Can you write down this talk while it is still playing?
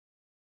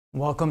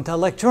Welcome to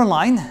Lecture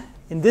Online.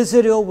 In this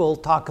video, we'll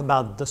talk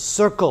about the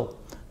circle.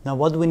 Now,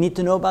 what do we need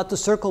to know about the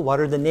circle? What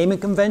are the naming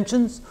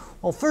conventions?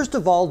 Well, first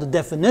of all, the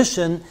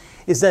definition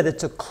is that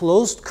it's a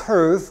closed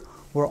curve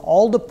where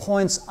all the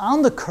points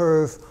on the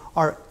curve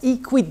are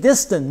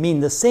equidistant,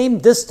 meaning the same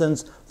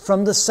distance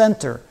from the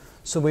center.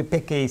 So we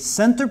pick a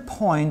center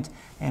point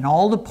and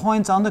all the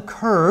points on the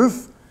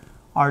curve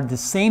are the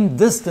same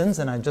distance,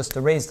 and I just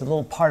erased a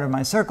little part of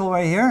my circle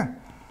right here.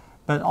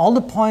 But all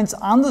the points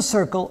on the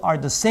circle are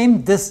the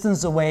same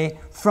distance away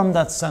from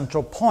that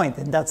central point,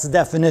 and that's the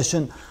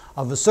definition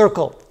of a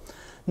circle.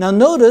 Now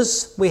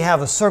notice we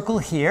have a circle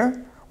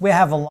here. We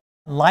have a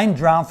line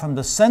drawn from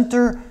the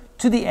center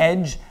to the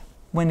edge.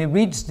 When it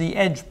reaches the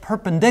edge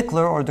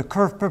perpendicular, or the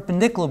curve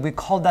perpendicular, we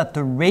call that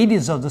the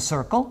radius of the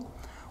circle.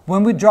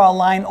 When we draw a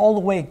line all the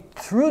way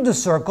through the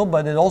circle,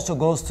 but it also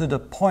goes to the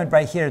point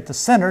right here at the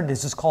center,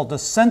 this is called the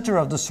center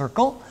of the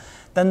circle,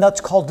 then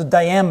that's called the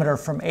diameter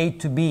from A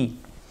to B.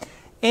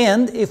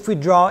 And if we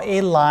draw a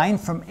line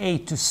from A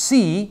to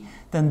C,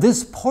 then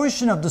this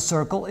portion of the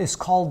circle is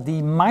called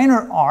the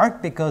minor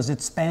arc because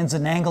it spans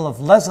an angle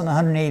of less than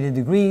 180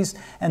 degrees,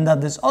 and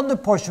then this other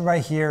portion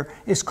right here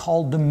is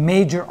called the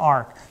major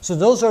arc. So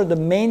those are the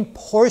main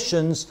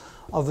portions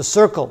of a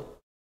circle.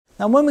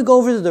 Now when we go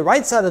over to the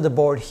right side of the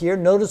board here,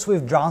 notice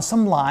we've drawn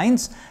some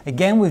lines.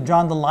 Again, we've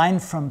drawn the line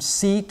from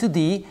C to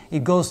D.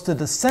 It goes to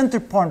the center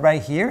point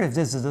right here. If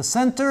this is the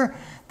center,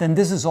 then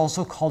this is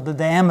also called the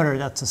diameter.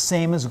 That's the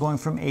same as going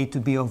from A to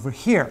B over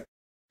here.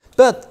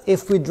 But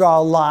if we draw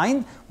a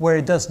line where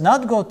it does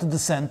not go to the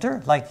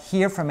center, like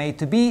here from A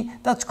to B,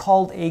 that's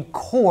called a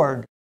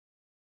chord.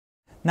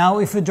 Now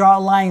if we draw a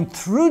line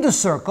through the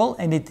circle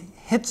and it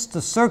hits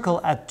the circle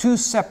at two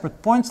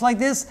separate points like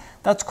this,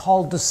 that's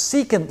called the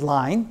secant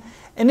line.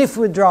 And if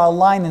we draw a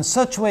line in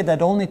such a way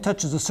that only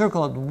touches the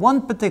circle at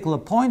one particular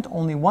point,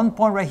 only one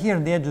point right here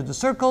on the edge of the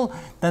circle,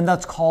 then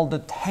that's called the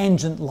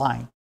tangent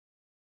line.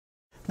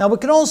 Now we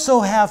can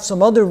also have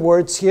some other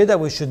words here that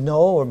we should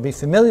know or be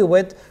familiar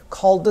with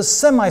called the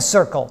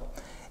semicircle.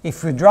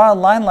 If we draw a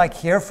line like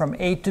here from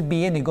A to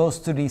B and it goes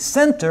to the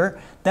center,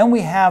 then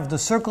we have the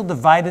circle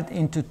divided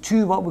into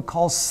two what we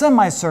call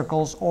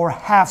semicircles or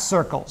half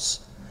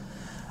circles.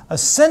 A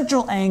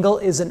central angle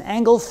is an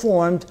angle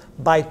formed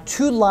by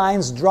two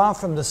lines drawn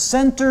from the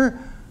center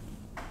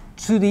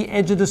to the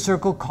edge of the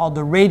circle called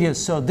the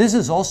radius. So this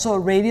is also a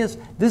radius,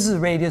 this is a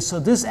radius, so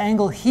this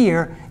angle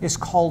here is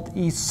called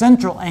a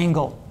central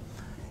angle.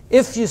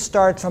 If you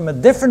start from a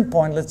different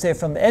point, let's say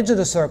from the edge of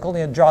the circle,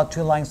 you draw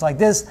two lines like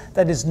this,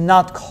 that is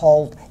not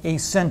called a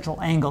central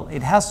angle.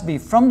 It has to be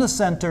from the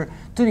center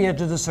to the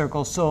edge of the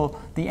circle. So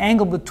the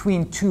angle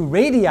between two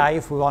radii,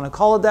 if we want to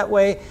call it that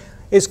way,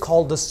 is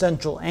called the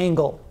central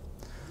angle.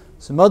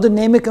 Some other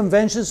naming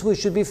conventions we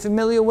should be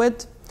familiar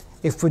with.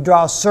 If we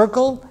draw a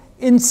circle,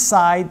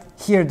 inside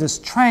here this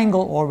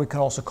triangle, or we could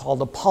also call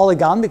it a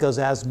polygon because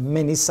it has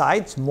many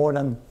sides, more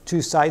than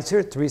two sides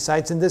here, three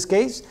sides in this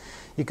case.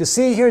 You can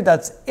see here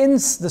that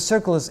the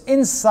circle is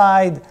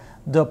inside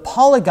the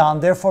polygon,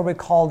 therefore we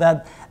call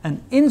that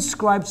an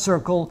inscribed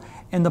circle,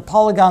 and the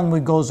polygon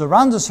which goes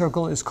around the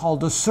circle is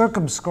called the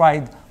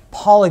circumscribed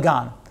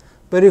polygon.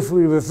 But if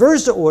we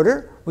reverse the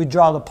order, we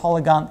draw the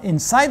polygon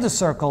inside the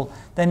circle,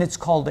 then it's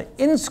called the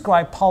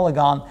inscribed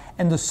polygon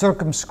and the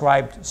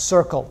circumscribed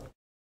circle.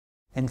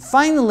 And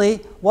finally,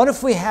 what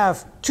if we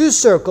have two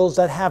circles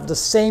that have the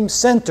same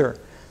center?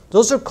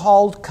 Those are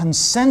called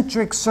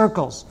concentric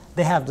circles.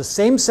 They have the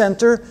same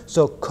center,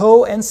 so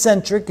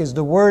co-centric is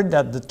the word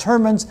that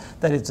determines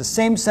that it's the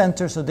same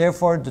center, so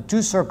therefore the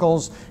two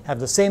circles have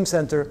the same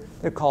center.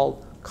 They're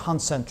called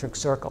concentric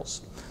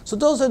circles. So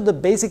those are the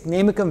basic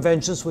naming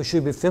conventions we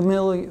should be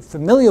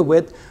familiar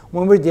with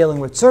when we're dealing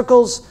with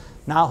circles.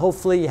 Now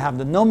hopefully you have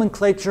the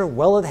nomenclature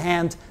well at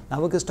hand.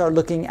 Now we can start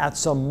looking at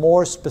some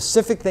more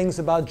specific things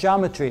about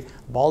geometry,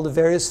 of all the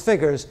various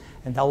figures,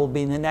 and that will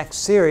be in the next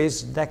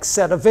series, next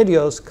set of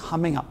videos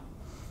coming up.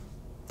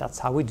 That's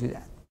how we do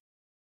that.